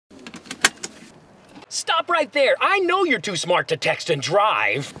Stop right there. I know you're too smart to text and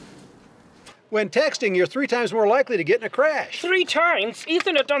drive. When texting, you're 3 times more likely to get in a crash. 3 times?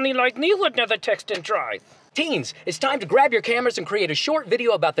 Ethan and Donnie like me would never text and drive. Teens, it's time to grab your cameras and create a short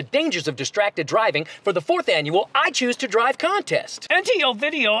video about the dangers of distracted driving for the 4th annual I Choose to Drive contest. Enter your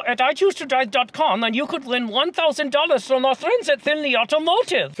video at iChooseToDrive.com and you could win $1,000 from our friends at Findlay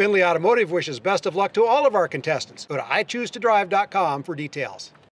Automotive. Findlay Automotive wishes best of luck to all of our contestants. Go to iChooseToDrive.com for details.